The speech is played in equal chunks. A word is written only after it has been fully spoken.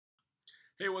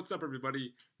Hey, what's up,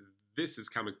 everybody? This is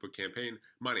Comic Book Campaign.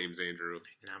 My name's Andrew.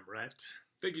 And I'm Rett.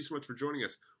 Thank you so much for joining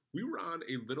us. We were on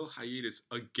a little hiatus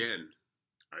again.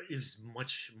 It was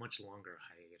much longer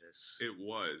hiatus. It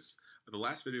was. The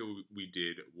last video we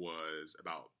did was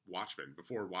about Watchmen,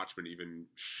 before Watchmen even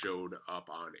showed up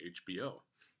on HBO.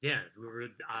 Yeah, we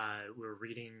were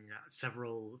reading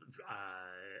several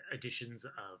editions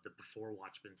of the Before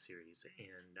Watchmen series,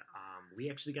 and we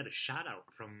actually got a shout out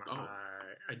from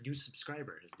a new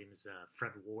subscriber. His name is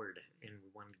Fred Ward, and we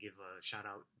wanted to give a shout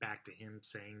out back to him,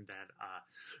 saying that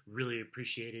really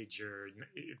appreciated your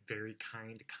very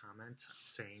kind comment,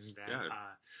 saying that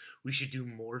we should do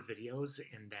more videos,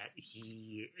 and that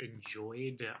he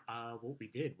enjoyed what we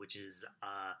did, which is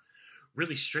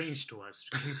really strange to us,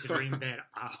 considering that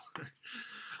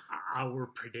our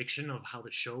prediction of how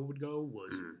the show would go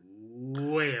was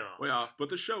way off. Way off, but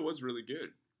the show was really good.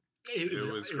 It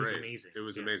was great. It was amazing. It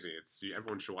was amazing.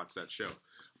 Everyone should watch that show.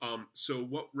 So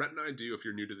what Rhett and I do, if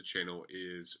you're new to the channel,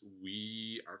 is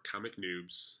we are comic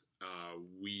noobs.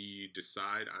 We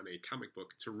decide on a comic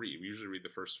book to read. We usually read the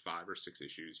first 5 or 6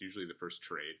 issues, usually the first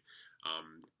trade.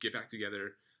 Get back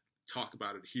together, talk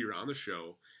about it here on the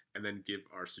show, and then give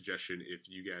our suggestion if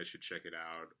you guys should check it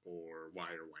out, or why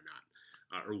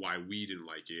not, or why we didn't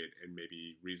like it, and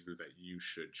maybe reasons that you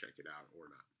should check it out or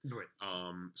not. Right.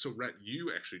 So Rhett,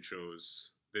 you actually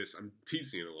chose this. I'm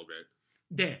teasing it a little bit.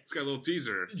 Yeah. It's got a little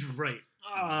teaser. Right.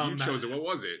 You chose it. What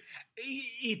was it?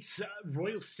 It's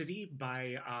Royal City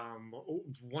by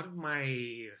one of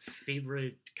my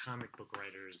favorite comic book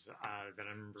writers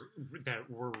that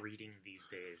we're reading these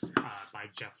days, by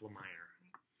Jeff Lemire.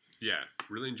 Yeah,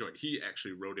 really enjoyed it. He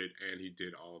actually wrote it, and he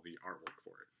did all the artwork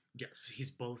for it. Yes, he's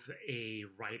both a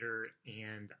writer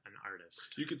and an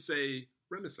artist. You could say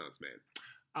Renaissance man.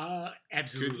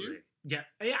 Absolutely. Could you?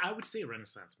 Yeah, I would say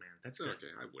Renaissance man. That's good.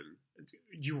 Okay, I wouldn't.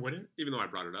 You wouldn't? Even though I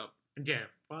brought it up. Yeah,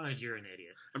 well, you're an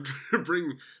idiot. I'm trying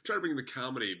to bring the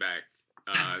comedy back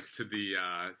to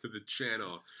the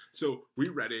channel. So we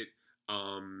read it.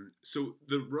 So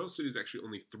the Royal City is actually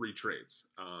only 3 trades.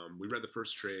 We read the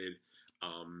first trade.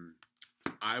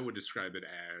 I would describe it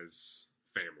as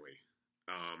family.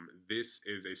 This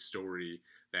is a story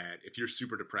that if you're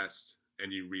super depressed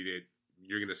and you read it,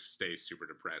 you're going to stay super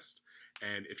depressed.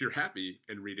 And if you're happy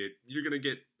and read it, you're going to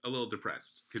get a little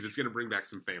depressed because it's going to bring back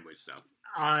some family stuff.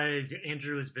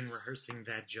 Andrew has been rehearsing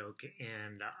that joke,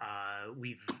 and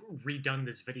we've redone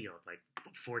this video like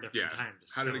 4 different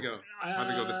times. How did it go? How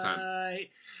did it go this time? I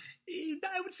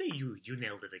would say you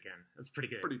nailed it again. That's pretty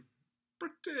good. Pretty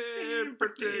good.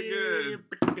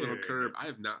 Little Curb. I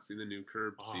have not seen the new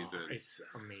Curb season. It's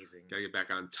amazing. Gotta get back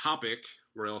on topic.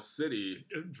 Royal City.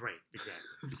 Right, exactly.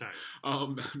 I'm sorry.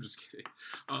 I'm just kidding.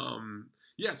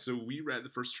 Yeah, so we read the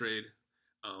first trade.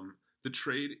 The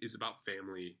trade is about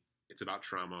family. It's about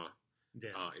trauma.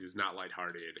 Yeah. It is not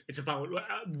lighthearted. It's about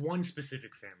one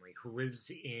specific family who lives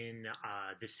in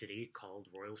the city called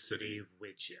Royal City,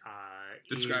 which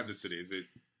describe the city.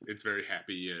 It's very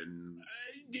happy and.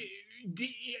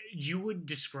 You would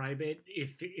describe it,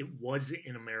 if it was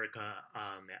in America,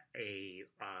 a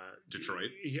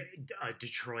Detroit,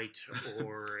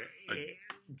 or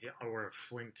or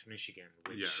Flint, Michigan,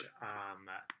 which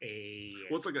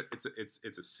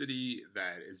it's a city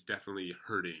that is definitely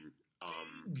hurting.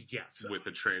 Yes, with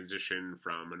a transition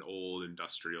from an old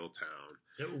industrial town.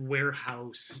 It's a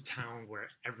warehouse town where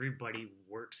everybody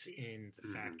works in the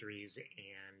factories,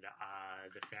 and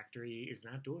the factory is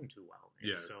not doing too well.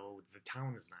 And so the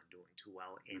town is not doing too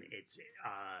well, and it's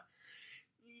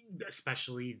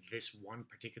especially this one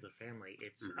particular family,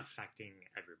 it's affecting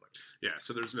everybody. Yeah,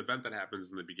 so there's an event that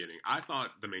happens in the beginning. I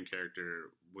thought the main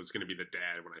character was going to be the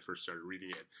dad when I first started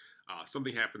reading it.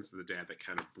 Something happens to the dad that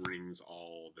kind of brings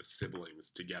all the siblings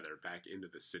together back into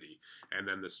the city. And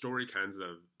then the story kind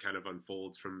of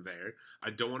unfolds from there. I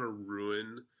don't want to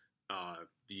ruin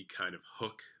the kind of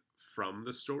hook from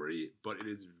the story, but it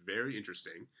is very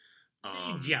interesting.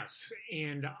 Yes,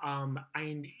 and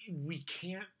we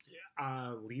can't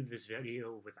leave this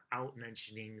video without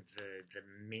mentioning the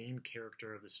main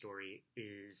character of the story.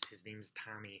 His name is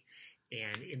Tommy,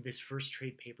 and in this first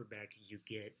trade paperback, you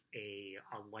get a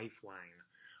lifeline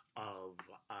of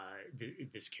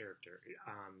this character.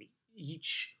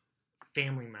 Each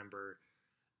family member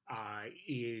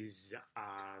is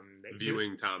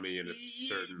viewing Tommy in a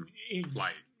certain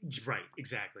light. Right,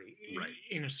 exactly. Right.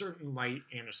 In a certain light,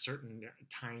 in a certain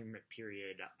time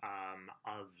period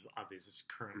of his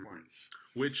current life.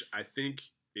 Which I think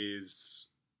is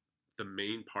the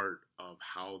main part of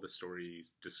how the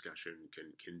story's discussion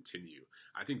can continue.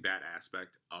 I think that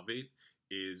aspect of it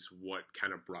is what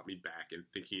kind of brought me back and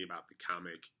thinking about the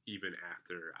comic even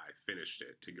after I finished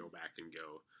it, to go back and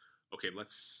go, okay,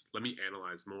 let me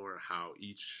analyze more how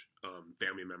each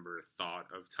family member thought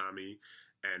of Tommy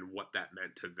and what that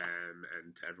meant to them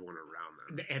and to everyone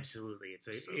around them. Absolutely.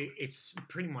 It's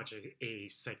pretty much a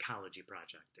psychology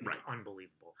project. It's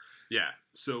unbelievable. Yeah.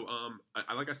 So,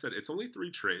 like I said, it's only 3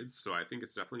 trades, so I think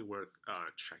it's definitely worth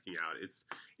checking out. It's.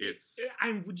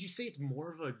 Would you say it's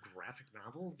more of a graphic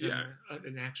novel than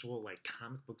an actual like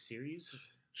comic book series?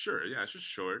 Sure. Yeah, it's just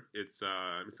short. It's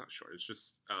not short. It's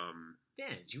just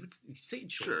yeah, you would say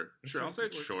it's short. Sure. I'll say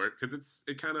it's short because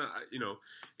it kind of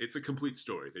it's a complete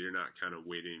story that you're not kind of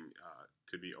waiting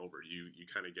to be over. You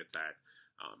kind of get that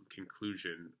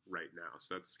conclusion right now,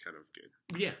 so that's kind of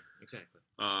good. Yeah, exactly.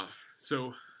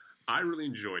 So I really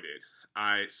enjoyed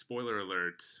it. Spoiler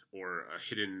alert, or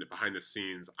hidden behind the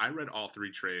scenes, I read all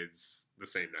 3 trades the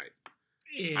same night.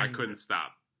 And I couldn't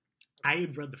stop. I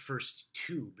had read the first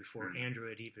 2 before Andrew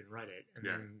had even read it, and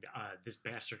then this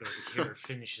bastard over here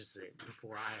finishes it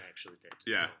before I actually did.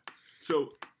 Yeah.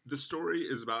 So the story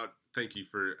is about. Thank you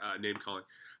for name calling.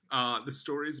 The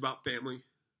story is about family.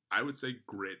 I would say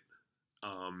grit.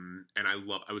 And I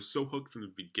was so hooked from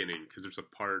the beginning because there's a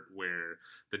part where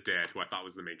the dad, who I thought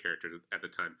was the main character at the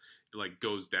time, like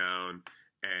goes down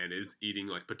and is eating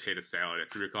like potato salad at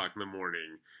 3:00 in the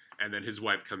morning, and then his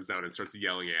wife comes down and starts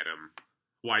yelling at him,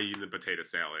 "Why are you eating the potato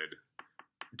salad?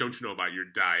 Don't you know about your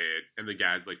diet?" And the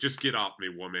guy's like, "Just get off me,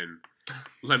 woman.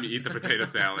 Let me eat the potato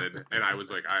salad." And I was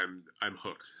like, I'm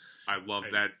hooked. I love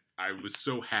that. I was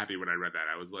so happy when I read that.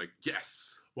 I was like,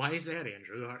 yes. Why is that,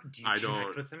 Andrew? Do you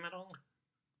connect with him at all?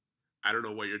 I don't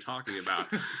know what you're talking about.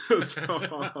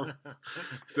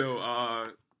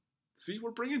 See,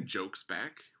 we're bringing jokes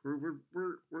back. We're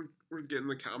getting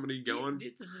the comedy going.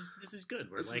 This is good.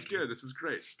 This is good. This is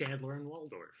great. Stadler and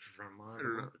Waldorf from the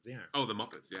Muppets. Yeah. Oh, the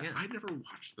Muppets. Yeah. I never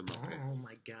watched the Muppets. Oh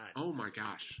my god. Oh my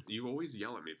gosh. You always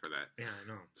yell at me for that. Yeah, I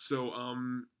know. So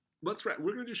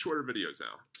we're gonna do shorter videos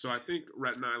now. So I think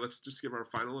Rhett and I, let's just give our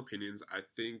final opinions. I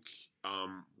think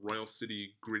Royal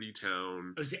City, gritty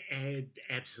town.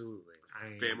 Absolutely.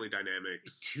 Family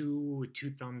dynamics. 2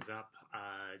 thumbs up.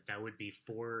 That would be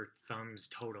 4 thumbs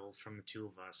total from the 2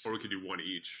 of us. Or we could do 1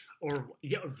 each. Or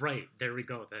right there we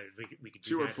go. We could do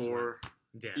 2 or that 4. Well.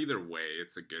 Yeah. Either way,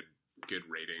 it's a good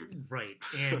rating. Right.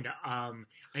 And I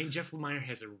think Jeff Lemire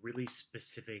has a really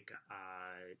specific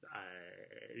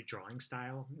drawing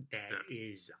style that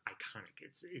is iconic.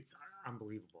 It's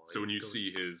unbelievable. So when you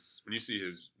see his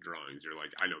drawings, you're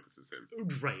like, I know this is him.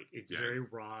 Right. It's very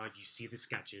raw. You see the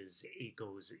sketches. It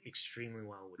goes extremely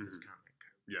well with this comic.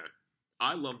 Yeah.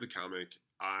 I love the comic.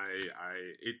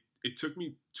 It took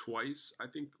me twice, I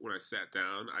think, when I sat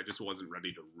down. I just wasn't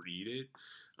ready to read it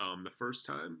the first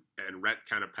time. And Rhett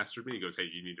kind of pestered me. He goes, "Hey,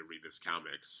 you need to read this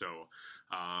comic." So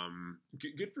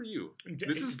good for you.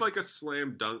 This is like a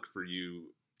slam dunk for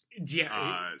you.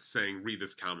 Yeah, saying read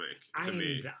this comic to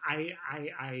me. I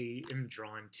am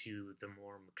drawn to the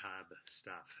more macabre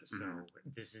stuff, so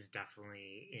this is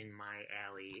definitely in my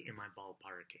alley, in my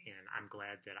ballpark, and I'm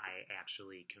glad that I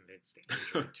actually convinced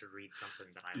Andrew to read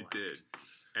something that I liked. You did,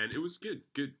 and it was good.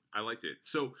 I liked it.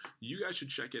 So you guys should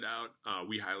check it out.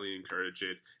 We highly encourage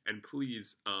it, and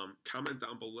please comment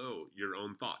down below your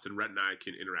own thoughts, and Rhett and I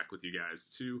can interact with you guys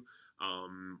too.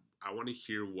 I want to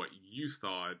hear what you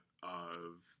thought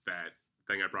of that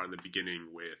thing I brought in the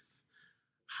beginning with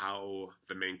how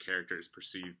the main character is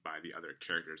perceived by the other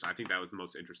characters. I think that was the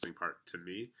most interesting part to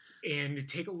me. And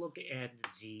take a look at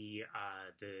the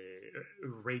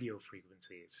radio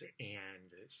frequencies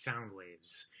and sound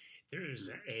waves. There's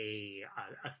a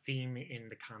theme in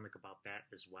the comic about that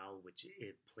as well, which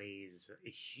it plays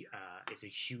is a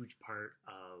huge part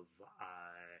of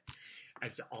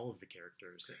all of the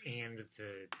characters and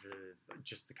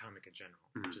the comic in general,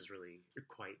 which is really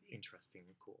quite interesting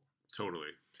and cool.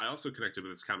 Totally. I also connected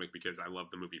with this comic because I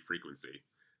love the movie Frequency,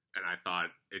 and I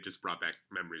thought it just brought back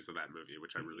memories of that movie,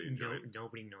 which I really enjoyed.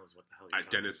 Nobody knows what the hell you're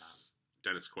talking about.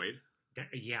 Dennis Quaid.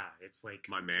 Yeah, it's like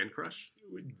my man crush.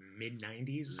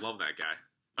 Mid-90s. Love that guy.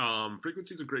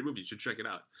 Frequency is a great movie. You should check it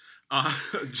out.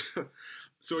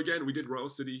 So again, we did Royal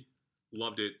City.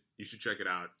 Loved it. You should check it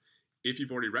out. If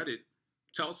you've already read it,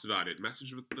 tell us about it.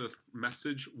 Message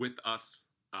with us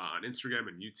on Instagram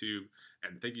and YouTube.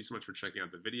 And thank you so much for checking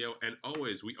out the video. And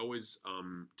we always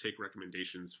take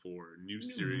recommendations for new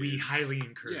series. We highly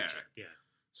encourage it. Yeah.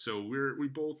 So we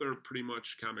both are pretty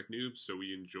much comic noobs, so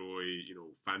we enjoy,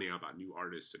 finding out about new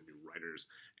artists and new writers.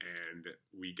 And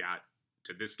we got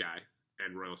to this guy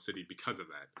and Royal City because of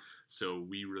that. So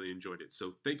we really enjoyed it.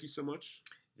 So thank you so much.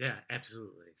 Yeah,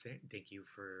 absolutely. Thank you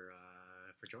for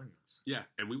for joining us. Yeah,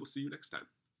 and we will see you next time.